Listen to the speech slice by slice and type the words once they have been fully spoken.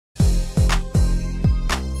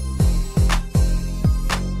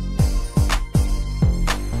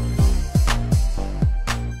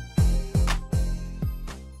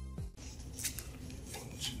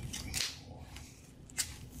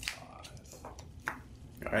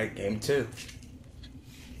Alright, game 2.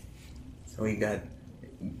 So we got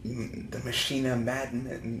the Machina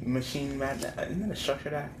Machine Madness. Isn't that a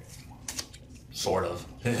structured act? Sort of.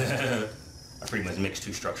 I pretty much mixed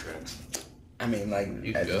 2 structured acts. I mean, like,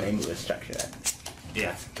 as the name of the structured act.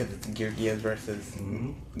 Yeah. Because it's Geargia versus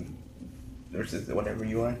whatever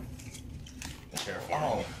you are.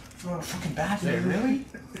 Oh, fucking bastard, really?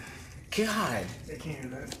 God. I can't hear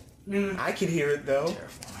that. I can hear it though.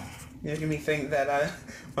 Terrifying. You're making me think that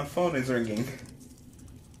my phone is ringing.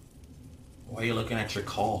 Why are you looking at your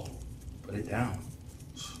call? Put it down.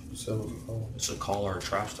 So, It's a call or a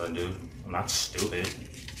trap stud, dude. I'm not stupid.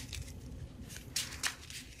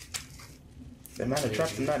 The amount of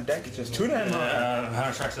traps in that deck is just too damn high. The amount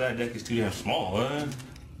of tracks in that deck is too damn small, what?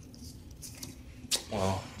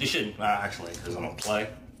 Well, you shouldn't, actually, because I'm gonna play.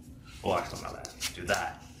 Well, actually, not that. Do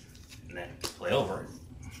that. And then play over it.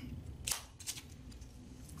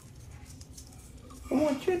 I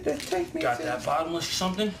want you to take me Got to that bottomless or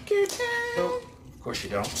something? Geartown. Nope. Of course you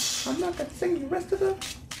don't. I'm not gonna sing the rest of the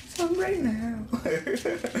song right now.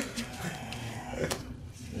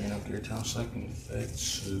 You know, Geartown second effect,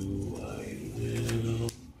 so I will.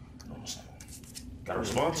 Got a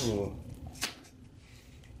response?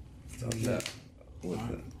 that. Who is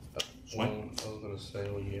it? Swing. I was gonna say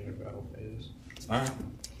when you enter battle phase. Alright.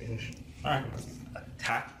 Finish. Alright.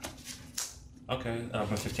 Attack. Okay,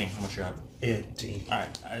 15. How much you have? 18.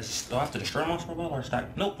 Alright. Do I have to destroy a monster mobile or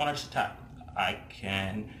attack? Nope, when I just attack, I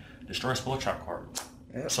can destroy a spell trap card.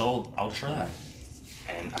 Yep. So I'll destroy that.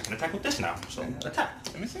 And I can attack with this now. So attack.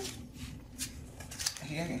 Let me see.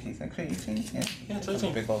 Yeah, he's actually 18. Yeah, Yeah, it's that's a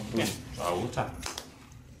 18. big old Yeah, boost. so I will attack.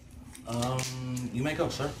 You may go,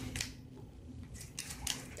 sir.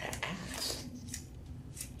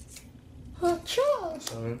 Sure.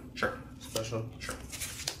 Summon. Sure. Special. Sure.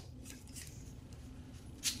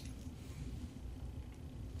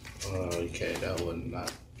 Okay, that would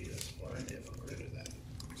not be a smart idea if I'm gonna do that.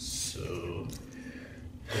 So,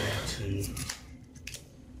 go to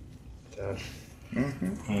that.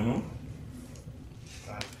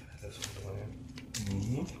 That's what I'm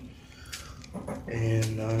doing.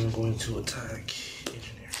 And I'm going to attack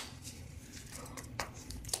Engineer.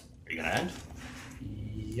 Are you gonna end?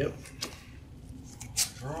 Yep.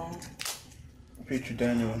 Draw. Future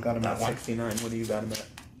Daniel got him That at one. 69. What do you got him at?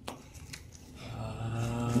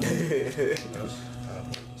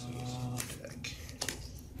 Attack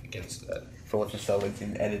against that. For what's the cell it's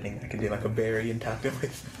in editing, I could do like a berry and tap it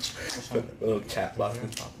with a little chat box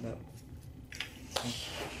is popping up.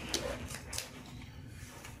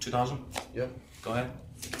 2,000? Yep. Go ahead.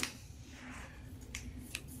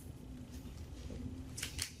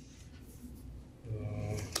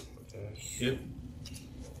 Yep.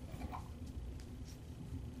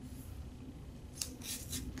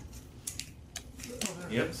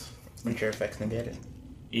 Yep. When your effects negated.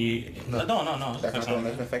 No. No. That's not the one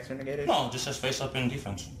that's effects are negated? No, it just says face up in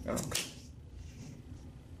defense. Oh, okay.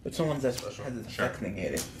 But someone that has its Sure. effects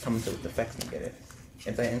negated, someone with effects negated.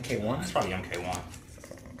 Is that MK1? It's probably MK1.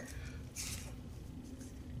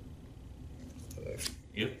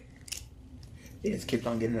 Yep. He just keeps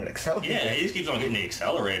on getting an accelerator. Yeah, he just keeps on getting the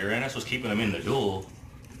accelerator, and that's what's keeping him in the duel.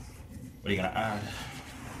 What are you gonna add?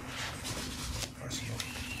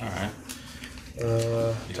 Alright.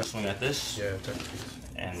 You just swing at this, Yeah, attack piece.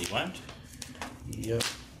 and you went. Yep.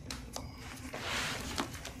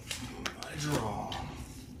 I draw.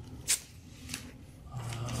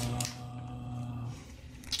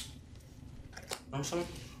 Number 7?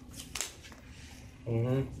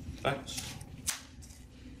 Effects.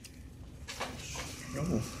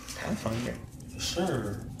 Oh, Pathfinder. Yes,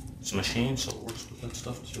 sir. It's a machine, so it works with that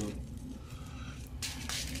stuff too.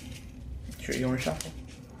 Sure you want to shuffle?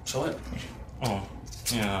 So what? Oh,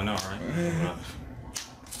 yeah, I know, right?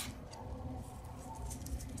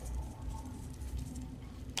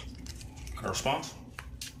 Got a response?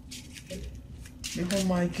 Oh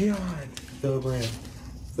my god. Phil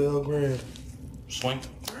Grant. Swing.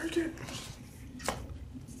 Break it.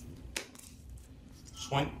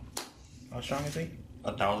 Swing. How strong is he?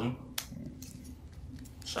 1,000.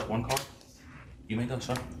 Set 1 card. You may go,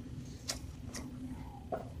 sir.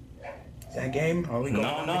 Is that game? Are we going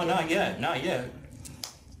No, not yet. Not yet.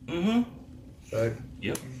 Back.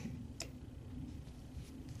 Yep.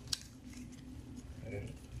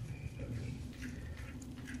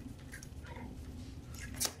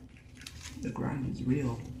 The grind is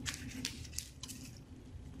real.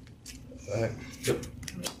 Back. Yep.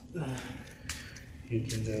 You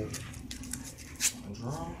can go.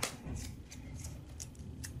 Draw.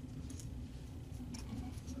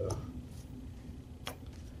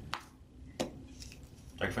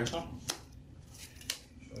 Take face now?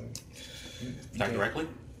 Attack directly?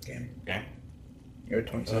 Game. Game? You're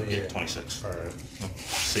 26. Yeah, 26. Alright.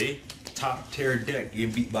 See? Top tier deck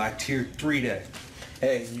getting beat by a tier 3 deck.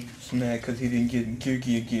 Hey, you just mad because he didn't get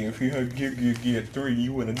Geargia gear. If you had Geargia gear 3,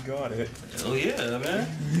 you would have got it. Oh yeah, man.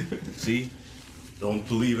 See? Don't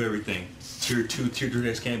believe everything. Tier 2, tier 3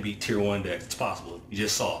 decks can't beat tier 1 deck. It's possible. You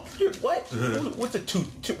just saw. What? What's a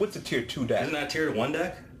tier 2 deck? Isn't that tier 1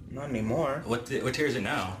 deck? Not anymore. What tier is it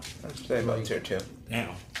now? I'd say about tier 2. Damn.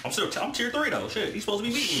 I'm tier 3 though. Shit, you supposed to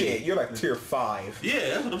be beating me. Shit, you're like tier 5. Yeah,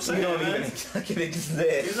 that's what I'm saying. You don't man. even fucking exist.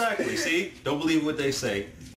 Exactly. See? Don't believe what they say.